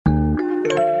Hey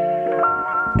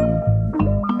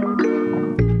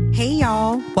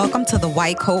y'all, welcome to the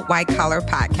White Coat, White Collar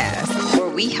podcast, where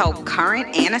we help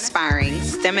current and aspiring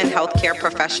STEM and healthcare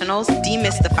professionals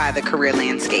demystify the career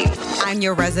landscape. I'm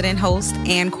your resident host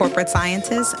and corporate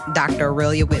scientist, Dr.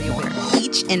 Aurelia Whitmore.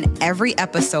 Each and every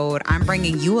episode, I'm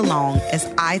bringing you along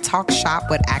as I talk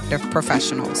shop with active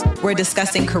professionals. We're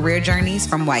discussing career journeys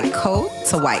from white coat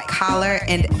to white collar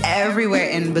and everywhere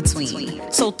in between.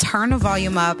 So turn the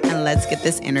volume up and let's get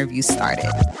this interview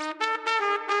started.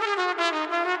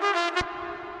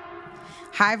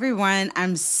 Hi, everyone.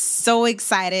 I'm so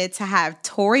excited to have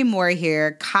Tori Moore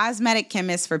here, cosmetic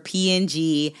chemist for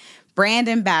P&G, brand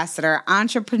ambassador,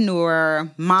 entrepreneur,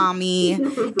 mommy,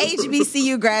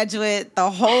 HBCU graduate,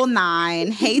 the whole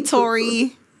nine. Hey,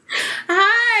 Tori.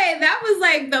 Hi, that was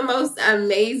like the most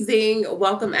amazing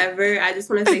welcome ever. I just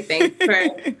want to say thanks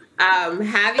for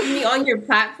having me on your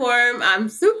platform. I'm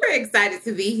super excited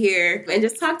to be here and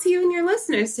just talk to you and your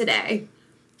listeners today.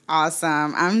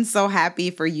 Awesome. I'm so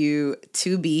happy for you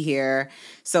to be here.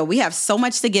 So we have so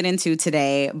much to get into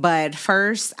today, but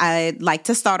first I'd like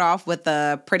to start off with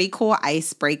a pretty cool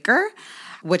icebreaker,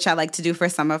 which I like to do for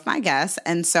some of my guests.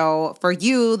 And so for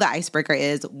you, the icebreaker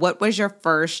is, what was your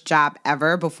first job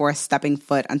ever before stepping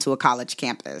foot onto a college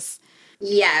campus?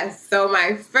 Yes. So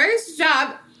my first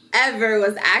job ever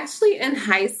was actually in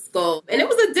high school, and it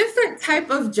was a different type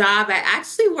of job. I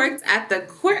actually worked at the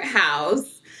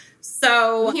courthouse.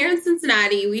 So here in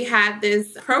Cincinnati, we had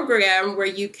this program where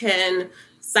you can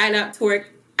sign up to work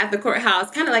at the courthouse,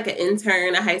 kind of like an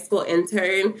intern, a high school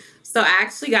intern. So I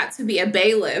actually got to be a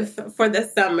bailiff for the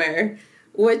summer,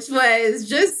 which was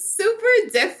just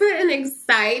super different and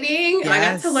exciting. Yes. I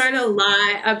got to learn a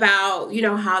lot about,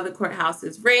 how the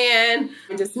courthouses ran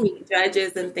and just meet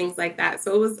judges and things like that.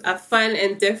 So it was a fun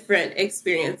and different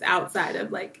experience outside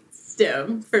of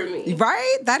STEM for me.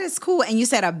 Right? That is cool. And you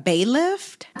said a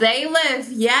bailiff? Bailiff,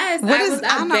 yes.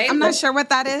 I'm not sure what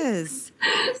that is.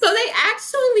 So they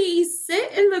actually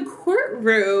sit in the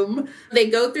courtroom. They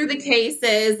go through the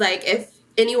cases. Like if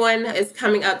anyone is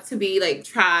coming up to be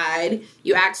tried,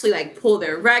 you actually pull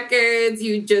their records.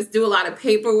 You just do a lot of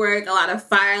paperwork, a lot of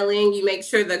filing. You make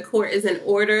sure the court is in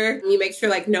order. You make sure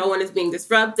no one is being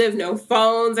disruptive. No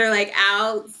phones are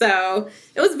out. So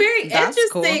it was very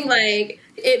interesting. Cool.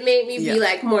 It made me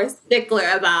be more stickler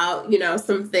about,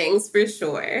 some things for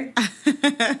sure.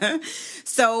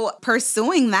 So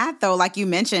pursuing that though, like you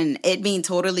mentioned, it being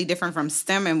totally different from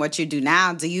STEM and what you do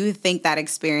now, do you think that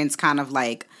experience kind of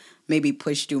maybe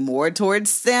pushed you more towards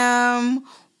STEM?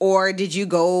 Or did you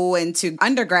go into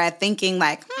undergrad thinking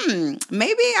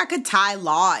maybe I could tie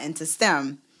law into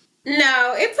STEM?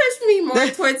 No, it pushed me more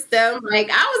towards STEM.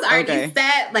 I was already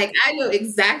set. I knew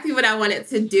exactly what I wanted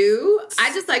to do.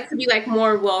 I just like to be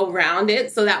more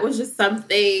well-rounded. So that was just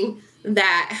something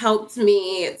that helped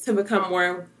me to become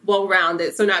more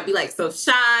well-rounded. So not be so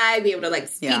shy, be able to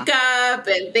speak up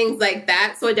and things like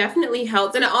that. So it definitely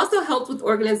helped. And it also helped with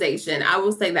organization. I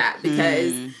will say that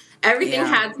because everything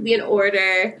had to be in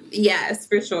order. Yes,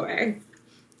 for sure.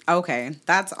 Okay,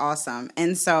 that's awesome.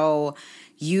 And so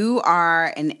you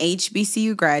are an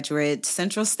HBCU graduate,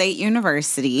 Central State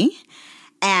University,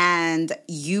 and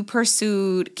you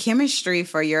pursued chemistry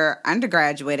for your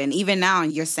undergraduate. And even now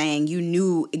you're saying you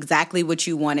knew exactly what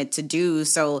you wanted to do.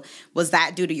 So was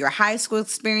that due to your high school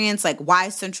experience? Why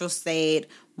Central State?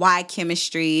 Why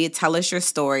chemistry? Tell us your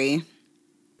story.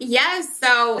 Yes,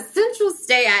 so Central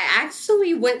State, I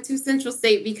actually went to Central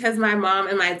State because my mom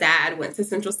and my dad went to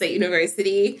Central State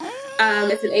University.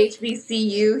 It's an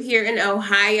HBCU here in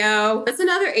Ohio. It's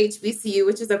another HBCU,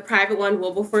 which is a private one,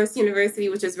 Wilberforce University,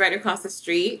 which is right across the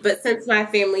street. But since my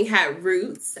family had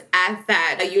roots at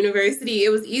that university,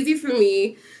 it was easy for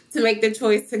me to make the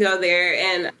choice to go there.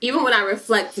 And even when I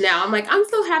reflect now, I'm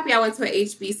so happy I went to an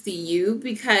HBCU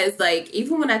because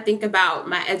even when I think about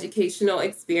my educational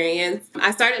experience,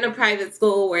 I started in a private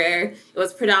school where it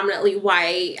was predominantly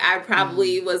white. I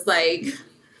probably was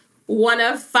one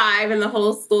of 5 in the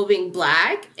whole school being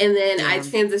Black. And then I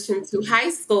transitioned to high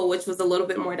school, which was a little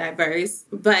bit more diverse.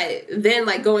 But then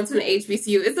going to an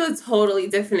HBCU, it's a totally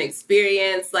different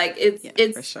experience.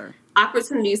 It's for sure.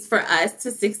 Opportunities for us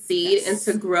to succeed and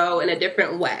to grow in a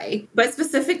different way. But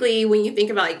specifically, when you think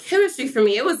about chemistry, for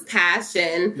me, it was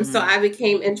passion. Mm-hmm. So I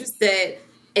became interested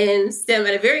in STEM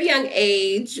at a very young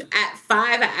age. At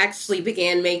 5, I actually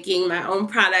began making my own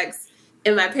products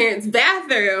in my parents'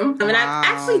 bathroom. And I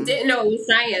actually didn't know it was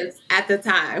science at the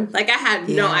time. I had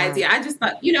no idea. I just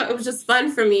thought, it was just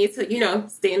fun for me to,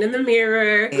 stand in the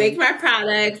mirror, make my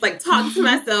products, talk to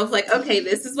myself, okay,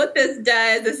 this is what this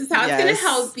does. This is how it's going to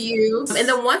help you. And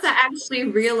then once I actually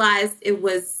realized it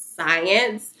was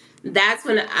science, that's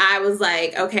when I was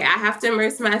like, okay, I have to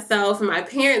immerse myself. And my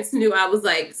parents knew I was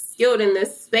like skilled in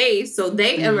this space. So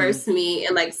they immersed me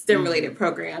in like STEM related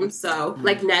programs. So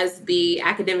like NSBE,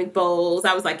 academic bowls.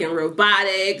 I was like in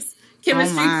robotics,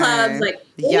 chemistry clubs, like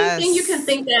anything you can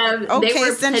think of. Okay, they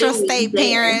were Central State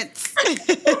parents.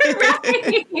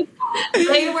 Right.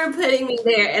 They were putting me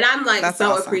there. And I'm like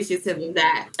awesome. Appreciative of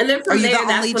that. And then from there,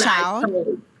 that's when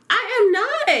I am not.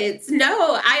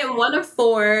 No, I am one of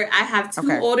 4. I have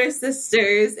 2 older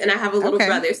sisters and I have a little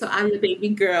brother. So I'm the baby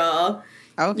girl.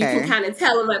 Okay. You can kind of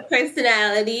tell in my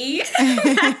personality.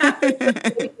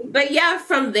 But yeah,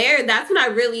 from there, that's when I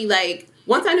really like,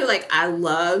 once I knew like I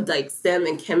loved like STEM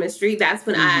and chemistry, that's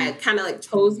when I kind of like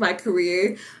chose my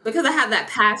career because I had that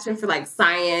passion for like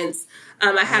science.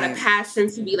 I had a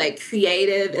passion to be like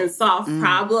creative and solve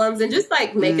problems and just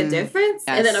like make a difference.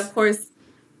 Yes. And then of course,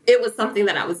 it was something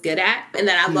that I was good at and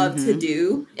that I loved to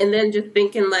do. And then just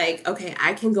thinking like, okay,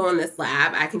 I can go in this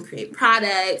lab, I can create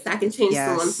products, I can change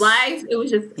someone's life. It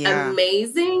was just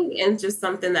amazing and just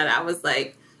something that I was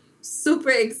like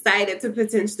super excited to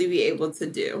potentially be able to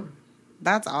do.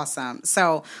 That's awesome.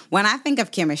 So when I think of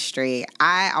chemistry,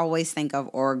 I always think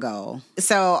of Orgo.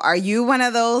 So are you one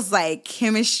of those like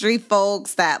chemistry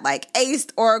folks that like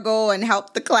aced Orgo and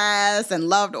helped the class and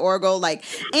loved Orgo? Like,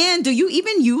 and do you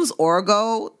even use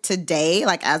Orgo today,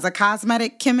 like as a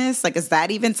cosmetic chemist? Like, is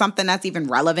that even something that's even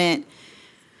relevant?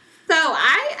 So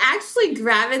I actually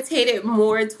gravitated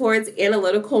more towards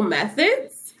analytical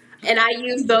methods. And I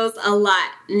use those a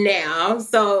lot now.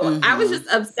 So I was just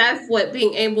obsessed with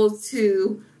being able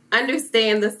to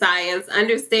understand the science,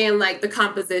 understand like the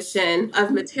composition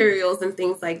of materials and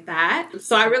things like that.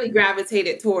 So I really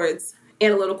gravitated towards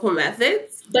analytical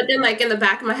methods. But then like in the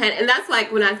back of my head, and that's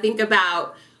like when I think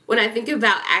about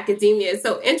academia, it's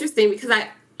so interesting because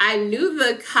I knew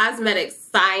the cosmetic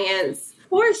science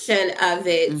portion of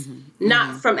it,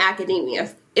 not from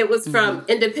academia. It was from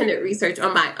independent research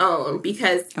on my own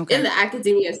because in the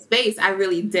academia space, I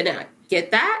really didn't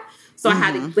get that. So I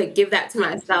had to like give that to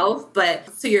myself.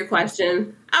 But to your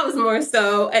question, I was more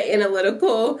so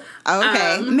analytical.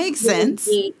 Okay, makes sense.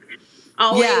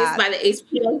 Always by the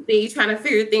HPLC, trying to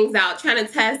figure things out, trying to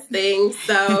test things.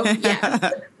 So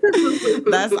yeah.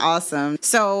 That's awesome.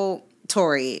 So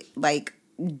Tori, like,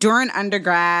 during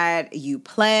undergrad, you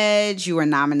pledged, you were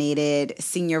nominated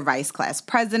senior vice class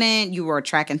president, you were a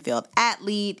track and field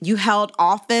athlete, you held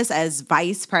office as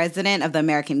vice president of the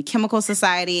American Chemical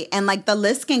Society, and like the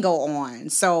list can go on.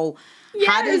 So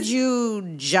how did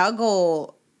you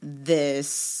juggle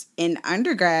this in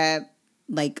undergrad?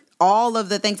 Like all of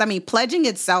the things, I mean, pledging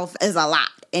itself is a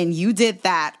lot, and you did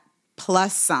that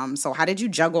plus some. So how did you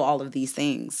juggle all of these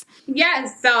things?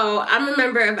 Yes. So I'm a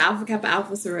member of Alpha Kappa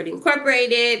Alpha Sorority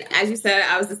Incorporated. As you said,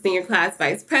 I was the senior class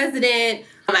vice president.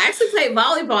 I actually played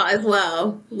volleyball as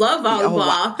well. Love volleyball. Oh,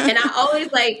 wow. And I always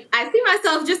I see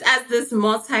myself just as this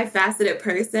multifaceted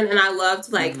person. And I love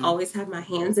to always have my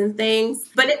hands in things.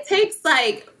 But it takes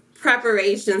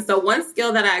preparation. So one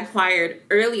skill that I acquired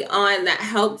early on that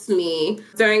helped me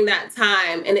during that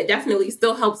time, and it definitely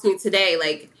still helps me today,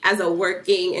 as a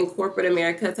working in corporate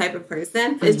America type of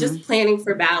person, is just planning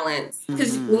for balance.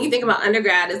 Because when you think about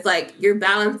undergrad, it's you're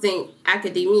balancing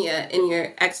academia and your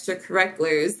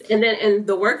extracurriculars. And then in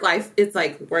the work life, it's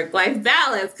work-life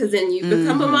balance, because then you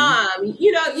become a mom.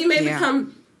 You may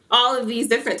become all of these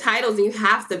different titles and you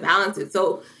have to balance it.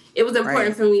 So it was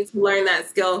important for me to learn that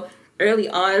skill early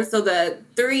on. So the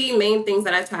 3 main things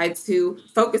that I tried to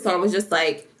focus on was just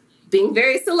being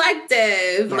very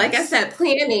selective. Yes. Like I said,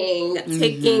 planning,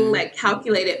 taking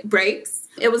calculated breaks.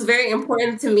 It was very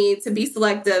important to me to be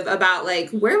selective about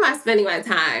where am I spending my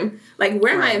time?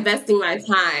 Where am I investing my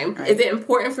time? Is it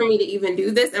important for me to even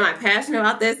do this? Am I passionate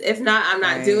about this? If not, I'm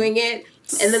not doing it.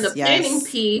 And then the planning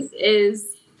piece is,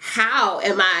 how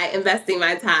am I investing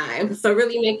my time? So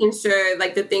really making sure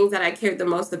the things that I cared the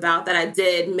most about that I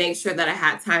did, make sure that I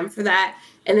had time for that.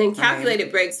 And then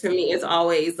calculated breaks for me is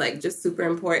always just super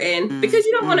important because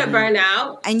you don't want to burn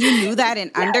out. And you knew that in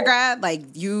undergrad,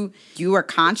 you were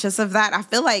conscious of that. I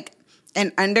feel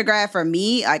in undergrad for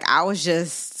me, I was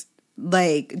just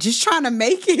trying to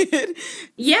make it.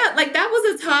 Yeah, that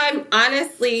was a time,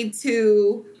 honestly,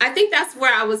 I think that's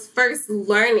where I was first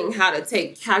learning how to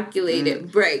take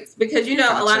calculated breaks. Because,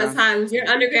 a lot of times you're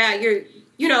undergrad,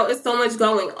 it's so much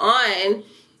going on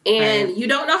and you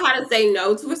don't know how to say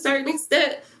no to a certain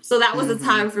extent. So that was a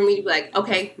time for me to be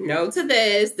okay, no to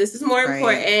this. This is more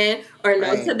important. Or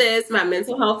no to this. My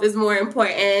mental health is more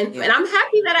important. Yeah. And I'm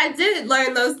happy that I did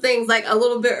learn those things a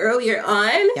little bit earlier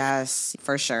on. Yes,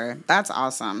 for sure. That's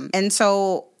awesome. And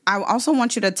so I also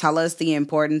want you to tell us the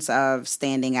importance of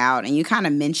standing out. And you kind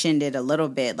of mentioned it a little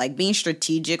bit, like being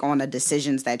strategic on the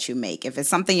decisions that you make. If it's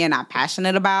something you're not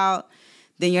passionate about,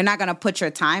 then you're not going to put your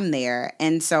time there.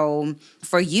 And so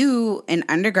for you in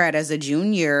undergrad as a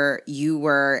junior, you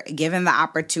were given the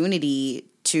opportunity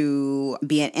to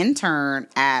be an intern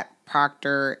at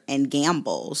Procter and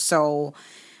Gamble. So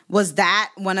was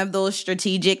that one of those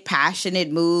strategic,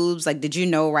 passionate moves? Like, did you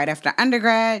know right after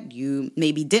undergrad, you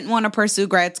maybe didn't want to pursue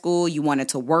grad school, you wanted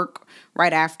to work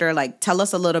right after? Like, tell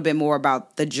us a little bit more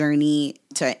about the journey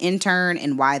to intern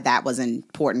and why that was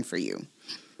important for you.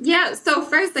 Yeah, so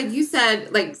first, like you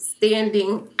said, like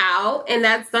standing out, and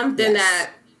that's something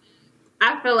that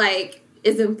I feel like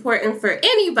is important for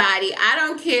anybody. I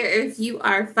don't care if you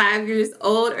are 5 years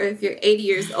old or if you're 80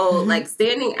 years old, like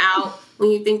standing out when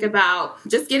you think about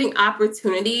just getting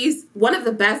opportunities. One of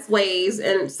the best ways,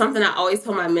 and something I always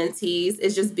tell my mentees,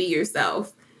 is just be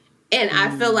yourself. And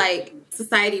I feel like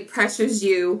society pressures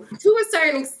you to a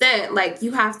certain extent, like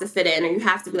you have to fit in, or you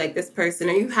have to be like this person,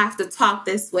 or you have to talk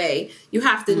this way. You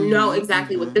have to know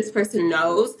exactly what this person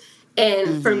knows.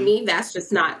 And for me, that's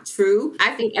just not true.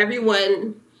 I think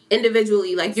everyone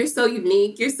individually, like, you're so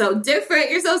unique, you're so different,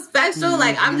 you're so special.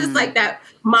 Like, I'm just like that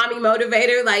mommy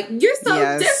motivator. Like, you're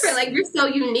so different, like, you're so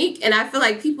unique. And I feel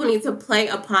like people need to play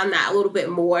upon that a little bit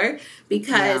more,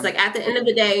 because like at the end of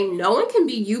the day, no one can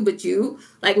be you but you.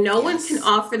 Like, no one can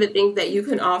offer the things that you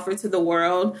can offer to the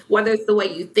world, whether it's the way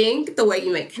you think, the way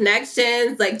you make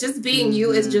connections. Like, just being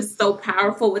you is just so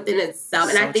powerful within itself.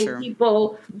 And I think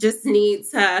people just need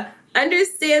to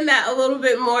understand that a little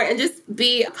bit more and just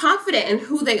be confident in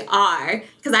who they are.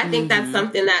 Because I think that's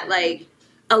something that, like,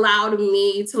 allowed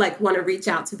me to, like, want to reach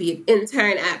out to be an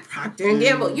intern at Procter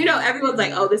Gamble. You know, everyone's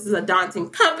like, oh, this is a daunting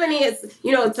company. It's,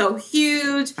 you know, it's so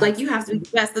huge. Like, you have to be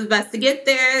the best of the best to get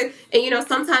there. And, you know,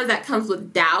 sometimes that comes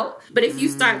with doubt. But if you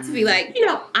start to be like, you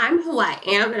know, I'm who I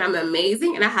am and I'm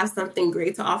amazing and I have something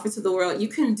great to offer to the world, you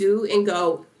can do and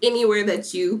go anywhere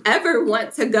that you ever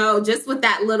want to go, just with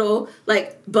that little,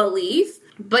 like, belief.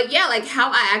 But yeah, like, how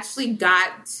I actually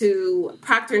got to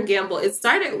Procter & Gamble, it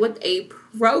started with a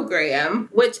program,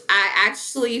 which I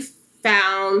actually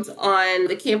found on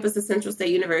the campus of Central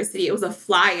State University. It was a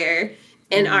flyer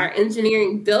in our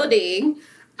engineering building.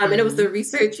 And it was the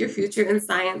Research Your Future in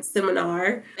Science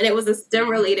seminar. And it was a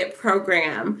STEM-related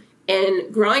program.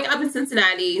 And growing up in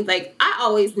Cincinnati, like, I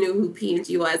always knew who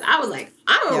P&G was. I was like,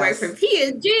 I'm going to work for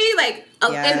P&G. Like,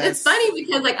 and it's funny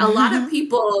because, like, a lot of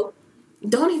people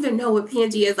don't even know what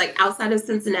P&G is, like, outside of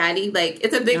Cincinnati. Like,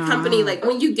 it's a big company. Like,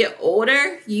 when you get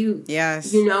older, you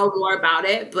know more about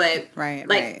it. But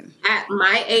at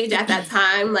my age at that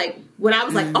time, like, when I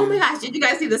was like, oh my gosh, did you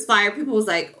guys see this flyer? People was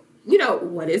like, you know,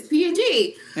 what is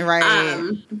P&G?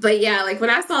 Right. But yeah, like,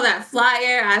 when I saw that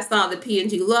flyer, I saw the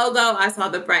P&G logo, I saw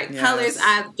the bright colors.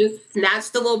 I just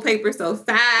snatched the little paper so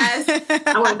fast.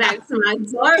 I went back to my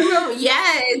dorm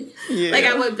room. Like,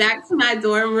 I went back to my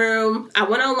dorm room. I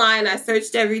went online, I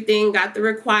searched everything, got the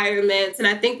requirements. And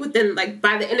I think within, like,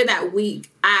 by the end of that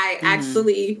week, I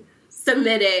actually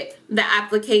submitted the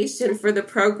application for the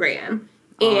program.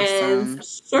 Awesome. And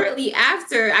shortly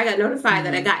after, I got notified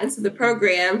that I got into the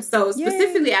program. So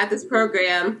specifically at this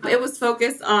program, it was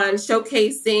focused on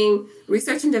showcasing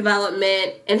research and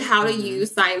development and how to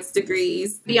use science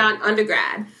degrees beyond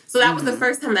undergrad. So that was the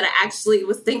first time that I actually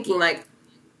was thinking, like,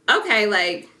 okay,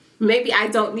 like, maybe I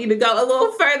don't need to go a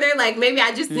little further. Like, maybe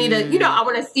I just need to, you know, I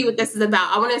want to see what this is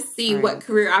about. I want to see what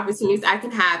career opportunities I can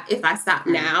have if I stop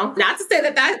now. Not to say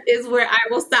that that is where I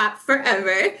will stop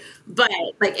forever, but,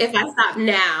 like, if I stop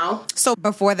now. So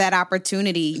before that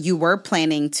opportunity, you were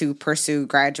planning to pursue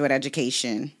graduate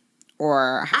education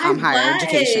or higher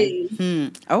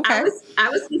education? Okay. I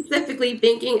was specifically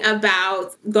thinking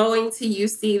about going to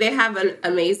UC. They have an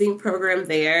amazing program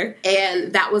there.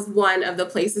 And that was one of the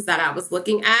places that I was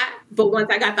looking at. But once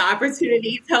I got the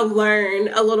opportunity to learn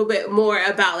a little bit more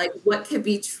about, like, what could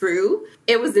be true,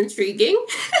 it was intriguing.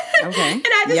 Okay. And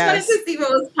I just wanted to see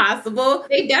what was possible.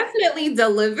 They definitely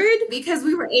delivered because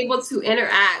we were able to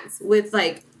interact with,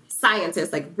 like,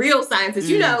 scientists, like real scientists.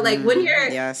 You know, like, when you're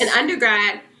an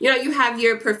undergrad, you know, you have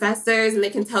your professors and they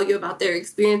can tell you about their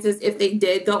experiences if they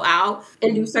did go out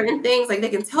and do certain things. Like, they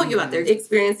can tell you about their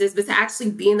experiences, but to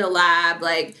actually be in the lab,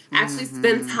 like, actually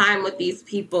spend time with these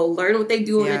people, learn what they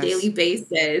do on a daily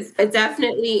basis, it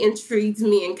definitely intrigued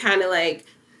me and kind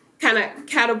of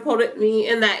catapulted me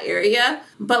in that area.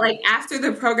 But, like, after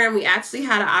the program, we actually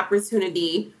had an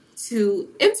opportunity to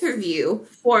interview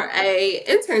for a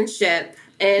internship.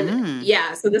 And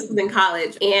so this was in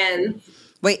college. And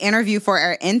wait, interview for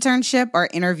our internship or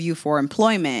interview for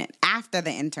employment after the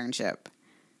internship?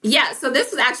 Yeah, so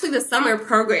this was actually the summer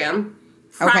program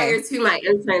prior to my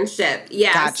internship.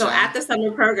 Yeah, Gotcha. So at the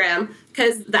summer program,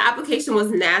 because the application was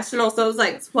national, so it was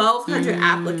like 1,200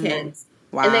 applicants.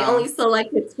 Wow. And they only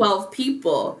selected 12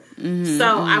 people.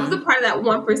 So I was a part of that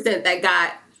 1% that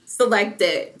got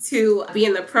selected to be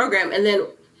in the program. And then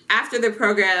after the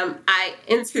program, I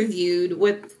interviewed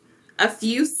with a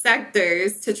few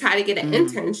sectors to try to get an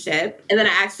internship. And then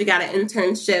I actually got an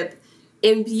internship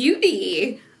in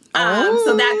beauty.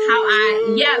 So that's how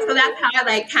I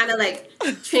like kind of like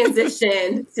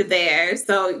transitioned to there.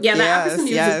 So yeah, that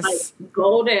opportunity was just like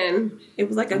golden. It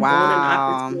was like a golden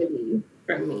opportunity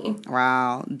for me.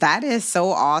 Wow. That is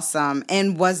so awesome.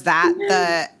 And was that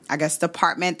the, I guess,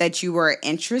 department that you were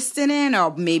interested in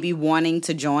or maybe wanting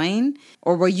to join?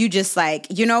 Or were you just like,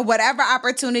 whatever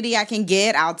opportunity I can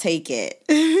get, I'll take it?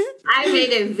 I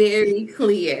made it very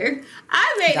clear.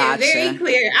 I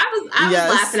was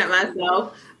laughing at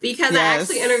myself. Because I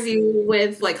actually interviewed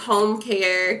with like home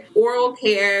care, oral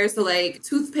care, so like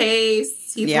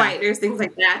toothpaste, teeth whiteners, things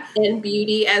like that, and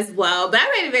beauty as well. But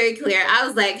I made it very clear. I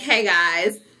was like, hey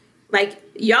guys, like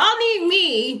y'all need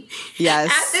me at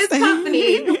this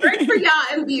company to work for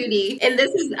y'all in beauty. And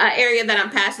this is an area that I'm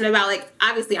passionate about. Like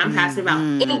obviously I'm passionate about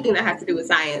anything that has to do with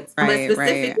science. But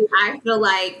specifically, I feel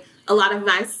like a lot of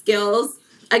my skills,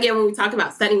 again, when we talk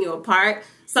about setting you apart,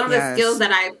 some of the skills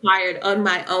that I acquired on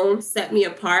my own set me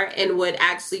apart and would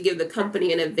actually give the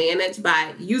company an advantage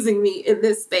by using me in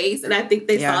this space. And I think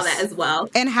they saw that as well.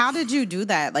 And how did you do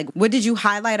that? Like, what did you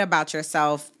highlight about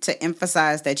yourself to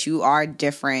emphasize that you are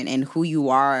different and who you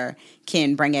are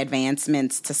can bring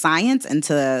advancements to science and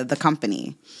to the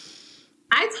company?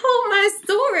 I told my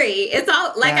story. It's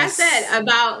all, like I said,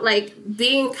 about like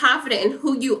being confident in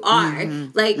who you are.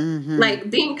 Like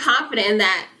being confident in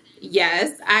that,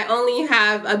 yes, I only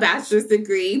have a bachelor's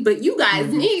degree, but you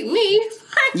guys need me.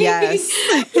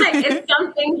 It's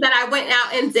something that I went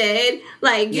out and did.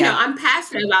 Like, you know, I'm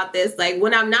passionate about this. Like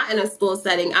when I'm not in a school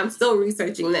setting, I'm still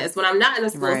researching this. When I'm not in a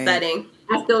school setting,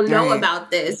 I still know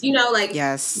about this. You know, like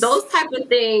those type of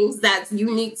things that's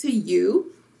unique to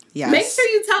you. Make sure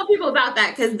you tell people about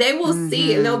that because they will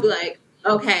see and they'll be like,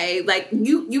 okay, like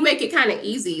you make it kind of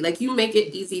easy. Like you make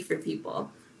it easy for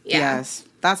people. Yes,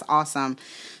 that's awesome.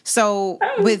 So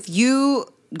with you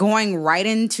going right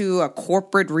into a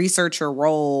corporate researcher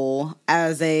role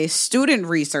as a student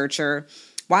researcher,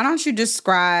 why don't you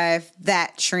describe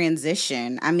that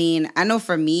transition? I mean, I know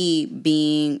for me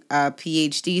being a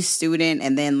PhD student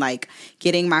and then like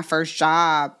getting my first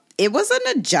job, it was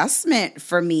an adjustment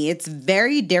for me. It's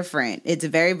very different. It's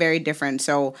very, very different.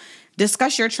 So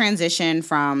discuss your transition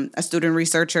from a student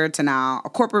researcher to now a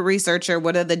corporate researcher.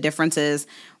 What are the differences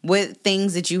with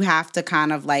things that you have to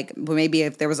kind of like, maybe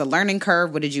if there was a learning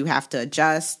curve, what did you have to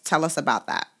adjust? Tell us about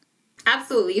that.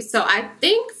 Absolutely. So I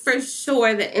think for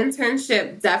sure the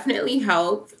internship definitely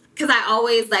helped. Because I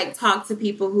always like talk to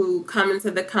people who come into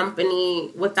the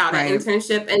company without an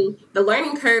internship and the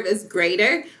learning curve is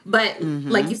greater. But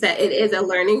like you said, it is a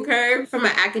learning curve from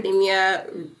an academia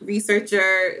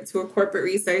researcher to a corporate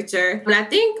researcher. And I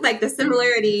think like the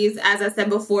similarities, as I said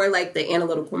before, like the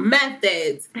analytical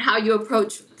methods, how you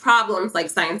approach problems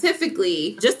like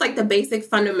scientifically, just like the basic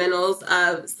fundamentals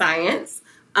of science.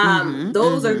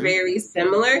 Those are very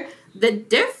similar. The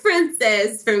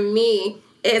differences for me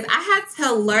is I had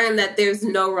to learn that there's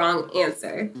no wrong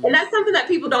answer. And that's something that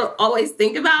people don't always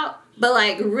think about. But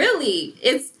like really,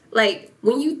 it's like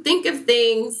when you think of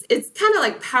things, it's kind of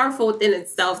like powerful within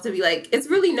itself to be like, it's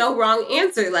really no wrong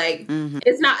answer. Like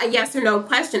it's not a yes or no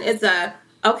question. It's a,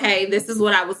 okay, this is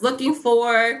what I was looking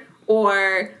for.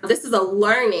 Or this is a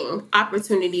learning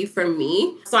opportunity for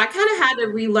me. So I kind of had to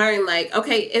relearn like,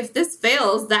 okay, if this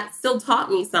fails, that still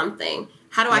taught me something.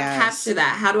 How do I capture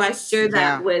that? How do I share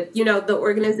that with, you know, the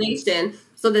organization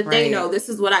so that they know this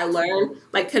is what I learned?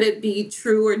 Like, could it be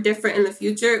true or different in the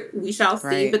future? We shall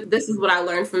see. But this is what I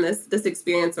learned from this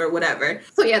experience or whatever.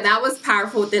 So, yeah, that was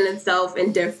powerful within itself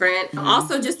and different.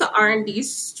 Also, just the R&D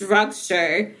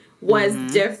structure was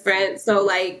different. So,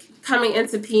 like, coming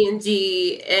into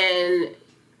P&G and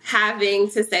having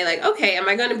to say, like, okay, am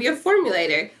I going to be a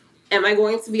formulator? Am I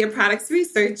going to be a products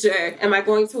researcher? Am I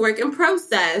going to work in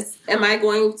process? Am I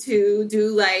going to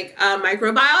do like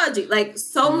microbiology? Like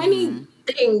so many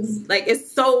things, like it's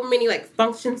so many like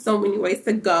functions, so many ways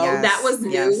to go. That was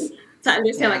new to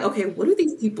understand like, okay, what do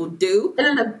these people do? And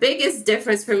then the biggest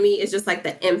difference for me is just like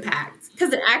the impact.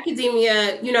 Because in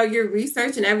academia, you know, your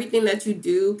research and everything that you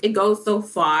do, it goes so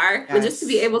far. But just to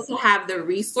be able to have the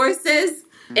resources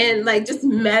and like just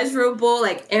measurable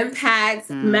like impact,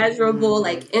 measurable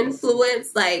like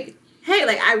influence, like, hey,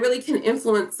 like I really can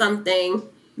influence something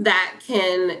that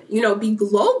can, be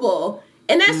global.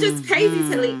 And that's just crazy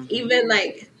to even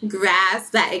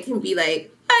grasp that it can be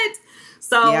what?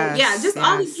 So just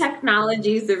all the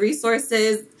technologies, the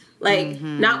resources,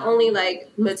 not only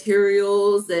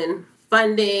materials and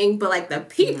funding, but the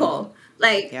people,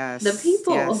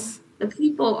 the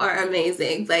people are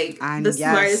amazing. The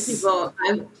smartest people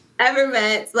I've ever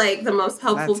met, the most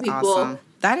helpful people. Awesome.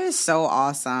 That is so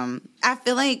awesome. I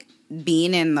feel like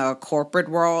being in the corporate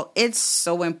world, it's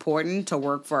so important to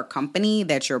work for a company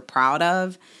that you're proud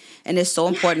of. And it's so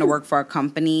important to work for a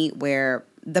company where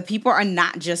the people are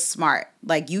not just smart.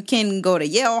 You can go to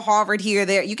Yale, Harvard, here,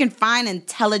 there. You can find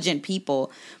intelligent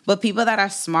people, but people that are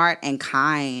smart and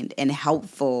kind and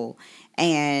helpful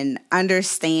and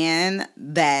understand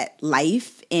that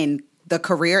life in the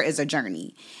career is a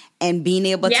journey. And being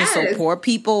able to support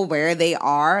people where they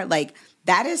are,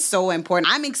 that is so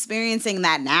important. I'm experiencing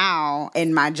that now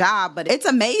in my job, but it's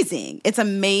amazing. It's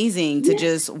amazing to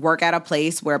just work at a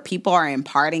place where people are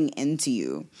imparting into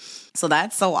you. So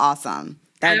that's so awesome.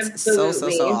 That's so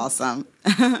awesome.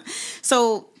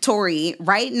 So, Tori,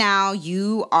 right now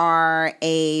you are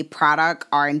a product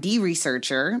R&D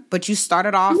researcher, but you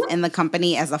started off in the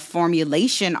company as a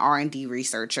formulation R&D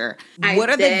researcher. What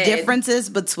are the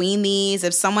differences between these?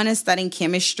 If someone is studying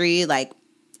chemistry,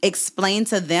 explain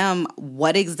to them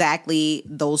what exactly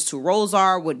those two roles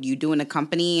are, what you do in a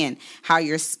company, and how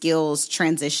your skills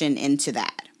transition into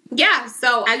that. Yeah.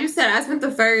 So as you said, I spent the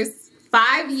first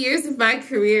 5 years of my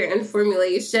career in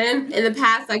formulation. In the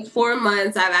past 4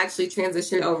 months, I've actually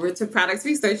transitioned over to products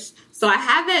research. So I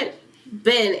haven't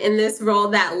been in this role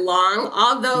that long,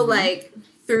 although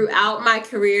throughout my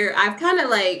career, I've kind of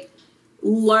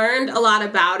learned a lot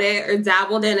about it or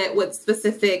dabbled in it with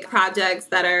specific projects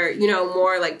that are,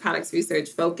 more products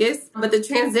research focused. But the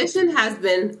transition has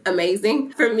been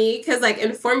amazing for me because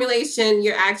in formulation,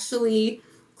 you're actually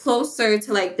closer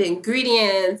to the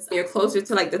ingredients, you're closer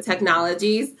to the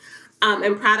technologies.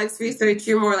 In products research,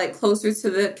 you're more closer to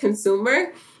the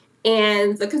consumer.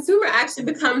 And the consumer actually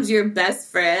becomes your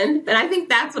best friend. And I think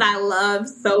that's what I love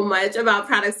so much about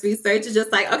products research. It's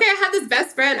just okay, I have this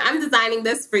best friend. I'm designing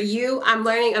this for you. I'm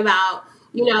learning about,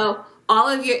 all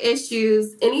of your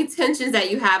issues, any tensions that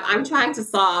you have, I'm trying to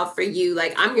solve for you.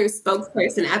 I'm your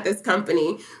spokesperson at this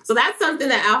company. So that's something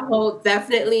that I hold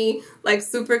definitely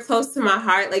super close to my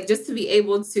heart, just to be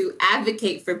able to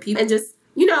advocate for people and just,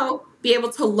 be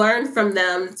able to learn from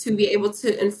them, to be able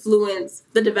to influence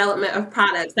the development of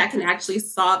products that can actually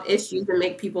solve issues and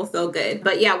make people feel good.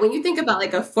 But yeah, when you think about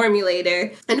a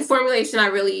formulator, and formulation, I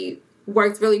really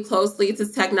worked really closely to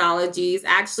technologies,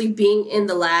 actually being in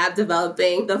the lab,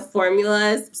 developing the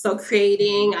formulas. So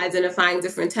creating, identifying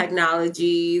different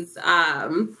technologies.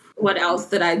 What else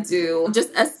did I do?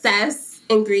 Just assess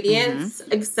ingredients,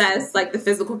 assess the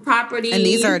physical properties. And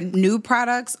these are new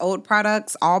products, old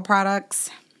products, all products?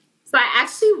 So I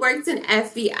actually worked in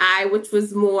FEI, which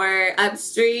was more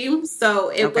upstream. So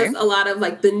it was a lot of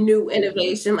the new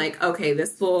innovation, okay,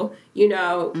 this will,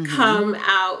 come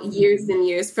out years and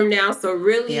years from now. So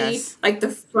really the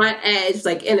front edge,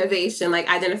 innovation,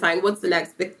 identifying what's the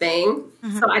next big thing.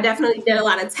 So I definitely did a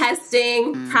lot of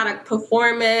testing, product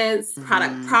performance,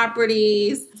 product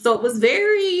properties. So it was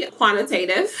very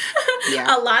quantitative,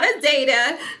 a lot of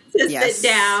data to sit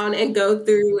down and go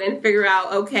through and figure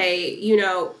out, okay,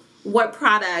 what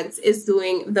product is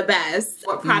doing the best,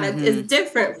 what product is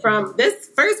different from this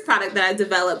first product that I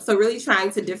developed. So really trying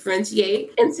to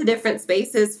differentiate into different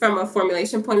spaces from a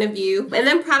formulation point of view. And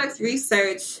then products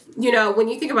research, when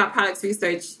you think about products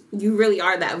research, you really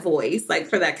are that voice,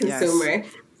 for that consumer.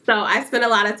 So I spent a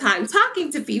lot of time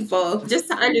talking to people just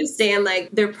to understand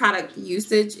their product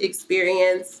usage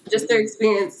experience, just their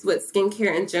experience with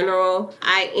skincare in general.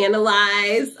 I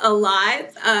analyze a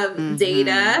lot of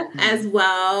data as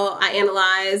well. I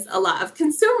analyze a lot of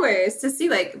consumers to see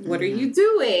what are you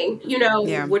doing?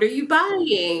 What are you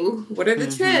buying? What are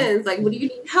the trends? What do you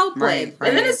need help with?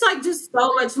 And then it's just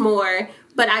so much more.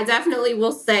 But I definitely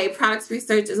will say products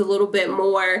research is a little bit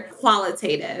more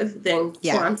qualitative than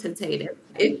quantitative,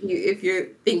 if you're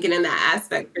thinking in that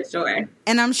aspect, for sure.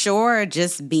 And I'm sure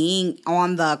just being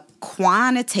on the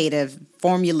quantitative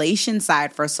formulation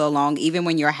side for so long, even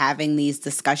when you're having these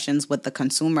discussions with the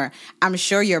consumer, I'm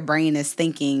sure your brain is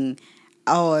thinking,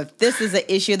 oh, if this is an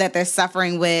issue that they're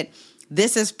suffering with,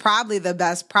 this is probably the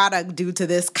best product due to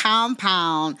this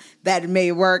compound that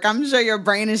may work. I'm sure your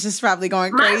brain is just probably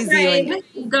going crazy. My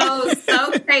brain goes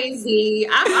so crazy.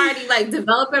 I'm already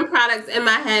developing products in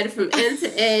my head from end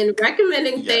to end,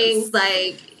 recommending things.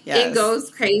 It goes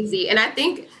crazy. And I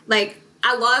think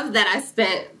I love that I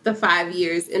spent the 5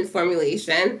 years in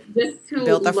formulation just to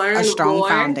build learn a strong more.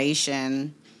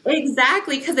 foundation.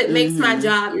 Exactly, because it makes my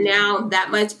job now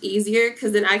that much easier,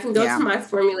 because then I can go to my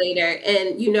formulator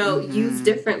and, use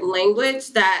different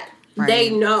language that they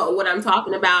know what I'm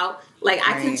talking about. Like,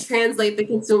 I can translate the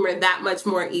consumer that much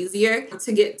more easier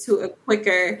to get to a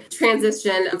quicker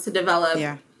transition to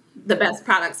develop the best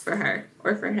products for her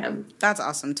or for him. That's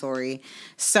awesome, Tori.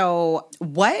 So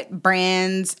what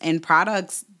brands and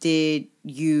products did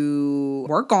you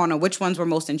work on, or which ones were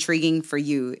most intriguing for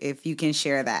you, if you can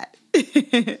share that?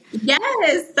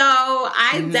 Yes, so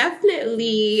I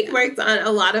definitely worked on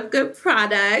a lot of good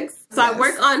products. So I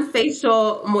work on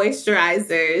facial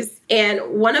moisturizers, and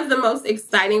one of the most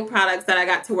exciting products that I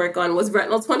got to work on was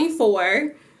Retinol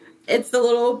 24. It's the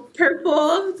little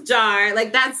purple jar.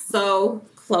 Like, that's so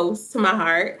close to my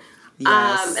heart.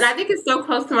 Yes. And I think it's so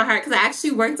close to my heart because I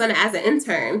actually worked on it as an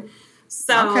intern.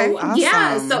 So, awesome.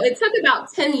 Yeah, so it took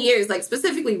about 10 years, like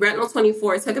specifically Retinol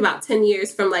 24, it took about 10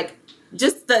 years from like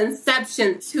just the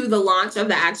inception to the launch of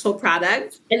the actual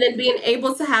product. And then being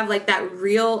able to have like that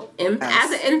real impact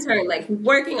as an intern, like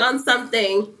working on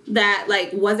something that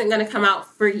like wasn't going to come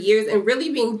out for years, and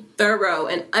really being thorough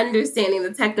and understanding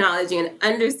the technology and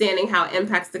understanding how it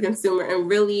impacts the consumer, and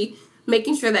really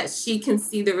making sure that she can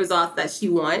see the results that she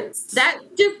wants. That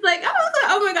just like,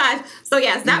 oh my gosh. So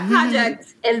yes, that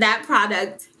project and that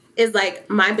product is like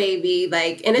my baby.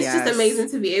 Like, and it's just amazing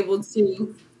to be able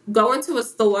to go into a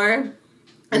store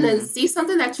and then see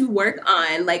something that you work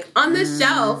on, like on the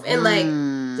shelf, and like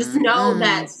just know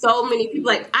that so many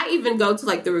people, like I even go to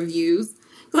like the reviews.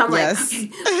 So I'm like,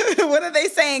 okay. What are they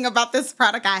saying about this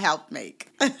product I helped make?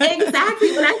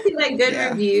 Exactly. When I see like good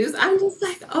reviews, I'm just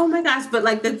like, oh my gosh. But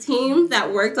like the team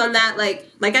that worked on that, like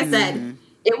I said,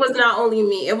 it was not only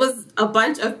me. It was a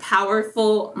bunch of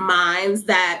powerful minds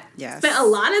that spent a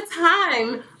lot of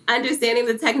time understanding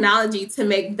the technology to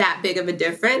make that big of a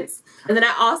difference. And then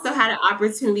I also had an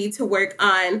opportunity to work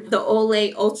on the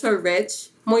Olay Ultra Rich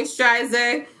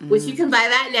moisturizer, which you can buy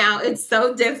that now. It's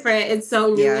so different. It's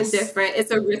so new and different. It's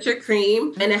a richer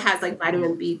cream, and it has like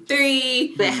vitamin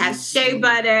B3. It has shea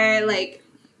butter. Like,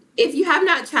 if you have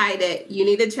not tried it, you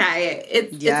need to try it.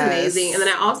 It's amazing. And then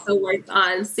I also worked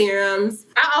on serums.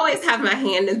 I always have my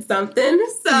hand in something.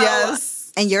 So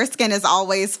and your skin is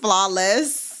always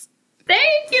flawless.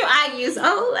 Thank you. I use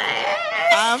Olay.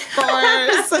 Of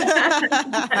course.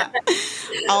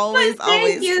 always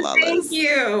flawless. Thank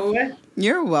you.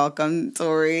 You're welcome,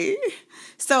 Tori.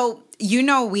 So,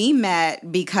 we met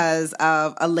because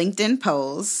of a LinkedIn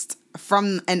post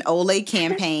from an Olay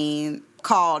campaign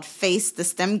called Face the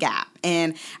STEM Gap.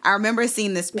 And I remember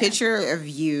seeing this picture of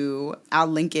you. I'll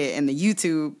link it in the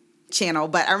YouTube channel,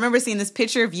 but I remember seeing this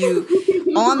picture of you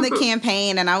on the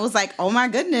campaign, and I was like, oh my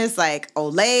goodness, like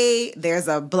Olay, there's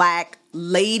a Black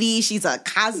lady, she's a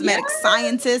cosmetic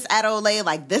scientist at Olay,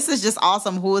 like this is just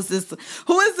awesome. Who is this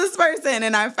person?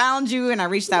 And I found you and I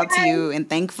reached out to you, and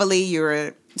thankfully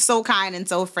you're so kind and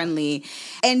so friendly.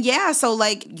 And so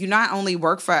like you not only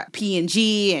work for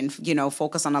P&G and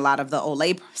focus on a lot of the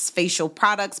Olay facial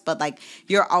products, but like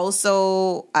you're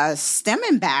also a STEM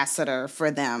ambassador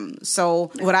for them.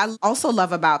 So what I also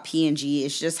love about P&G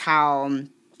is just how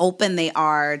open they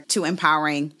are to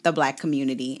empowering the Black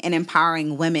community and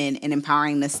empowering women and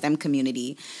empowering the STEM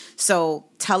community. So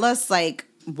tell us like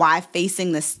why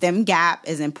facing the STEM gap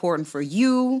is important for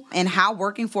you, and how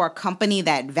working for a company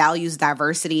that values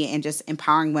diversity and just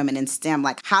empowering women in STEM,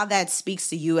 like how that speaks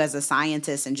to you as a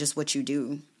scientist and just what you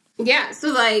do. Yeah, so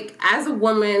like as a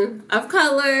woman of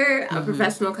color, a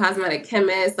professional cosmetic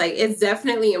chemist, like it's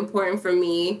definitely important for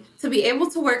me to be able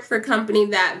to work for a company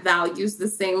that values the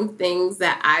same things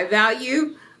that I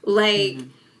value. Like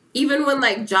even when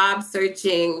like job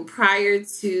searching prior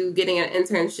to getting an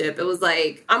internship, it was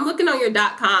like, I'm looking on your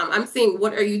 .com, I'm seeing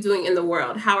what are you doing in the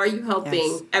world? How are you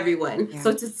helping everyone? Yeah.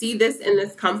 So to see this in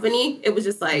this company, it was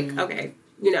just like, okay,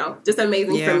 just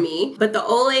amazing for me. But the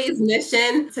Olay's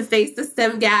mission to face the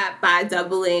STEM gap by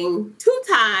doubling 2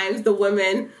 times the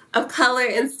women of color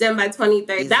in STEM by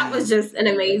 2030, that was just an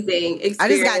amazing experience. I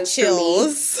just got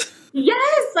chills.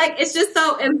 Yes, like it's just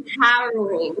so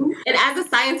empowering. And as a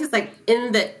scientist, like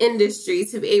in the industry,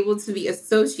 to be able to be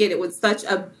associated with such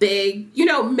a big,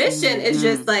 mission is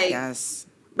just like,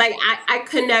 like I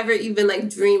could never even like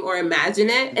dream or imagine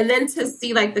it. And then to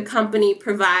see like the company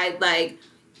provide like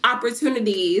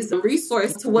opportunities and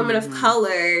resources to women of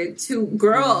color, to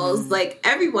girls, like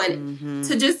everyone,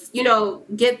 to just,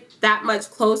 get that much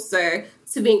closer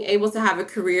to being able to have a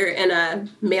career in a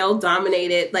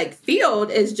male-dominated like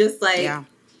field is just like,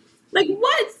 like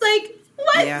what?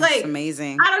 Yeah, like it's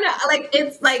amazing. I don't know. Like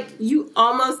it's like you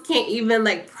almost can't even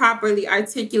like properly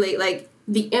articulate like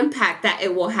the impact that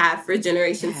it will have for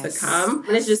generations to come.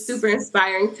 And it's just super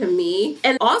inspiring to me.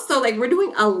 And also, like, we're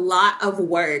doing a lot of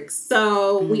work.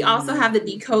 So we also have the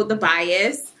Decode the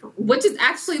Bias, which is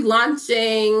actually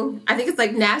launching, I think it's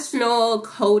like National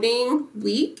Coding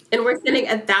Week. And we're sending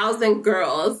 1,000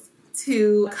 girls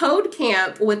to code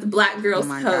camp with Black Girls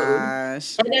Code.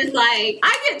 Gosh. And it's like,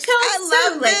 I get chills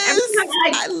too. Like, every time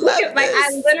I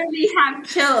literally have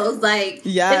chills. Like,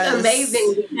 it's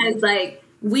amazing because, like,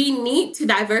 we need to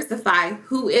diversify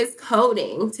who is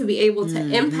coding to be able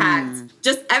to impact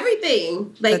just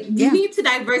everything. Like, you need to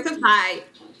diversify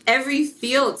every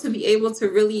field to be able to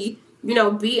really, you know,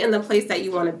 be in the place that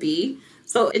you want to be.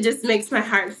 So it just makes my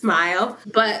heart smile.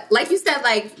 But like you said,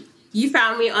 like, you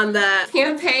found me on the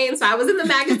campaign, so I was in the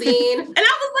magazine, and I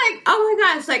was like, oh my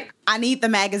gosh, like... I need the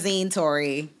magazine,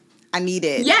 Tori. I need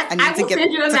it. Yes, I will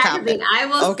send you a magazine. I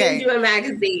will send you a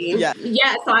magazine.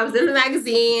 Yeah, so I was in the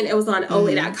magazine. It was on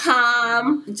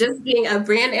Olay.com. Just being a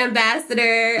brand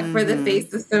ambassador for the Face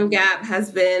System Gap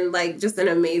has been, like, just an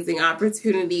amazing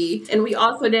opportunity. And we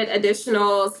also did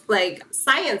additional, like,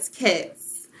 science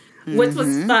kits, which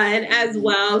was fun as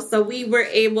well. So we were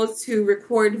able to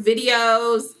record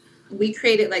videos. We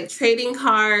created, like, trading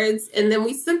cards, and then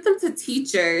we sent them to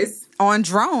teachers. On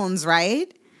drones,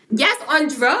 right? Yes, on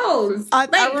drones.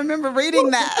 I remember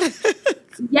reading that.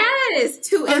 Yes,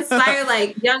 to inspire,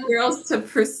 like, young girls to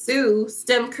pursue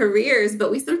STEM careers.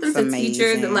 But we sent them to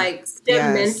teachers and, like,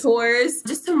 STEM mentors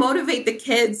just to motivate the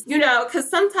kids, you know, because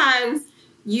sometimes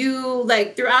you,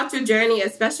 like, throughout your journey,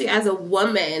 especially as a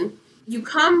woman, you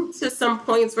come to some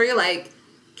points where you're like,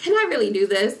 can I really do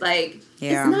this? Like,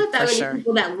 it's not that many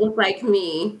people that look like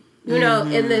me, you know,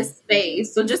 in this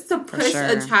space. So just to push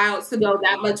a child to go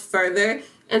that much further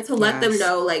and to let them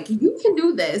know, like, you can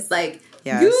do this. Like,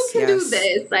 you can do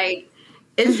this. Like,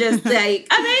 it's just, like,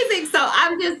 amazing. So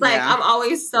I'm just, like, I'm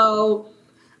always so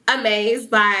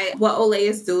amazed by what Olay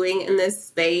is doing in this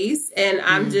space. And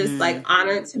I'm just, like,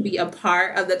 honored to be a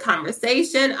part of the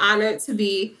conversation, honored to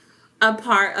be a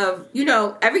part of, you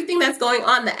know, everything that's going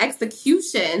on, the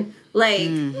execution.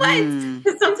 Like, what?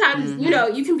 Because sometimes, you know,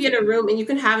 you can be in a room and you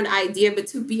can have an idea, but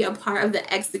to be a part of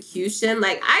the execution,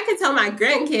 like, I could tell my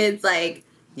grandkids, like,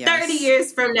 30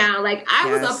 years from now, like,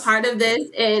 I was a part of this.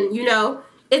 And, you know,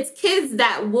 it's kids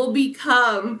that will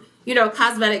become, you know,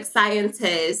 cosmetic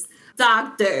scientists,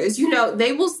 doctors, you know,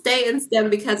 they will stay in STEM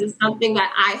because it's something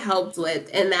that I helped with.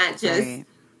 And that just...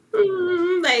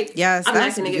 like, yes, I'm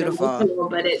that's not gonna beautiful. Get emotional,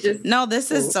 but it just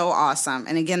this is so awesome.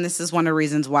 And again, this is one of the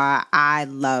reasons why I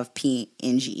love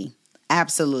P&G.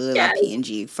 Absolutely love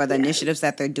P&G for the initiatives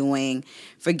that they're doing,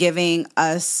 for giving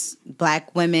us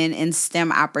Black women in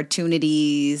STEM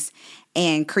opportunities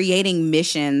and creating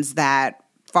missions that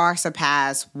far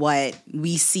surpass what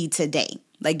we see today.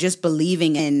 Like, just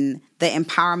believing in the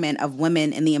empowerment of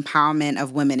women and the empowerment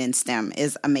of women in STEM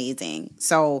is amazing.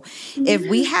 So if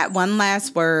we had one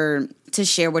last word to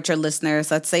share with your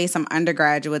listeners, let's say some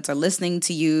undergraduates are listening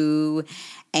to you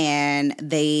and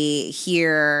they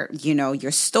hear, you know,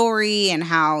 your story and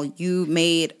how you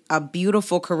made a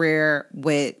beautiful career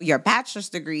with your bachelor's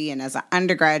degree and as an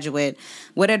undergraduate,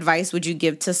 what advice would you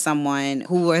give to someone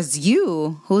who's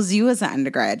you as an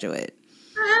undergraduate?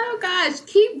 Oh gosh,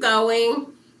 keep going.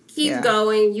 Keep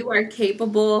going. You are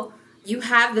capable. You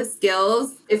have the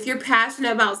skills. If you're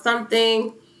passionate about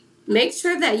something, make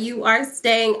sure that you are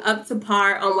staying up to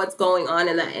par on what's going on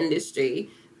in that industry.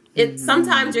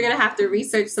 Sometimes you're going to have to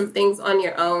research some things on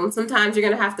your own. Sometimes you're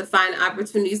going to have to find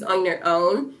opportunities on your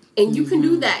own. And you can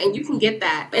do that and you can get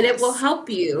that. And it will help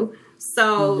you.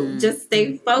 So just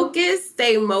stay focused,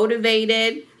 stay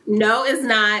motivated. No is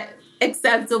not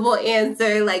acceptable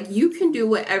answer. Like, you can do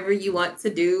whatever you want to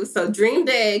do. So dream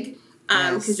big,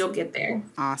 because you'll get there.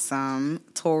 Awesome.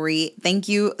 Tori, thank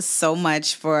you so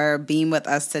much for being with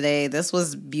us today. This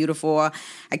was beautiful.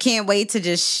 I can't wait to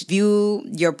just view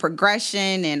your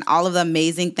progression and all of the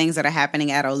amazing things that are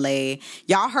happening at Olay.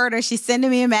 Y'all heard her. She's sending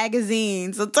me a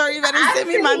magazine. So Tori, you better send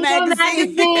me my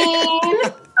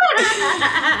magazine.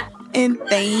 And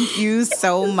thank you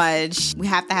so much. We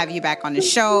have to have you back on the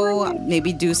show,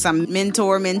 maybe do some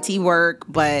mentor-mentee work,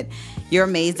 but you're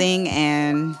amazing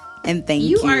and thank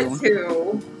you. You are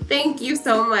too. Thank you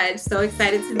so much. So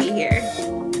excited to be here.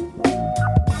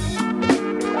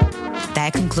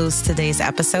 That concludes today's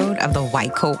episode of the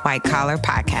White Coat, White Collar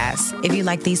podcast. If you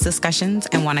like these discussions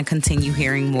and want to continue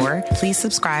hearing more, please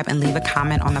subscribe and leave a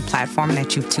comment on the platform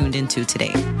that you've tuned into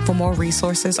today. For more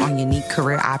resources on unique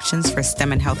career options for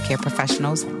STEM and healthcare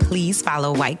professionals, please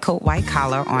follow White Coat, White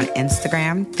Collar on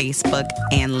Instagram, Facebook,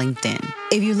 and LinkedIn.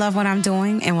 If you love what I'm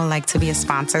doing and would like to be a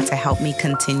sponsor to help me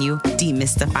continue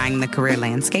demystifying the career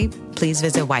landscape, please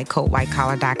visit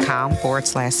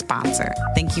whitecoatwhitecollar.com/sponsor.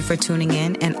 Thank you for tuning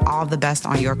in, and all the best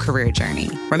on your career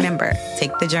journey. Remember,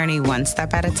 take the journey one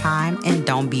step at a time and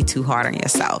don't be too hard on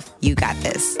yourself. You got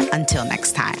this. Until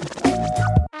next time.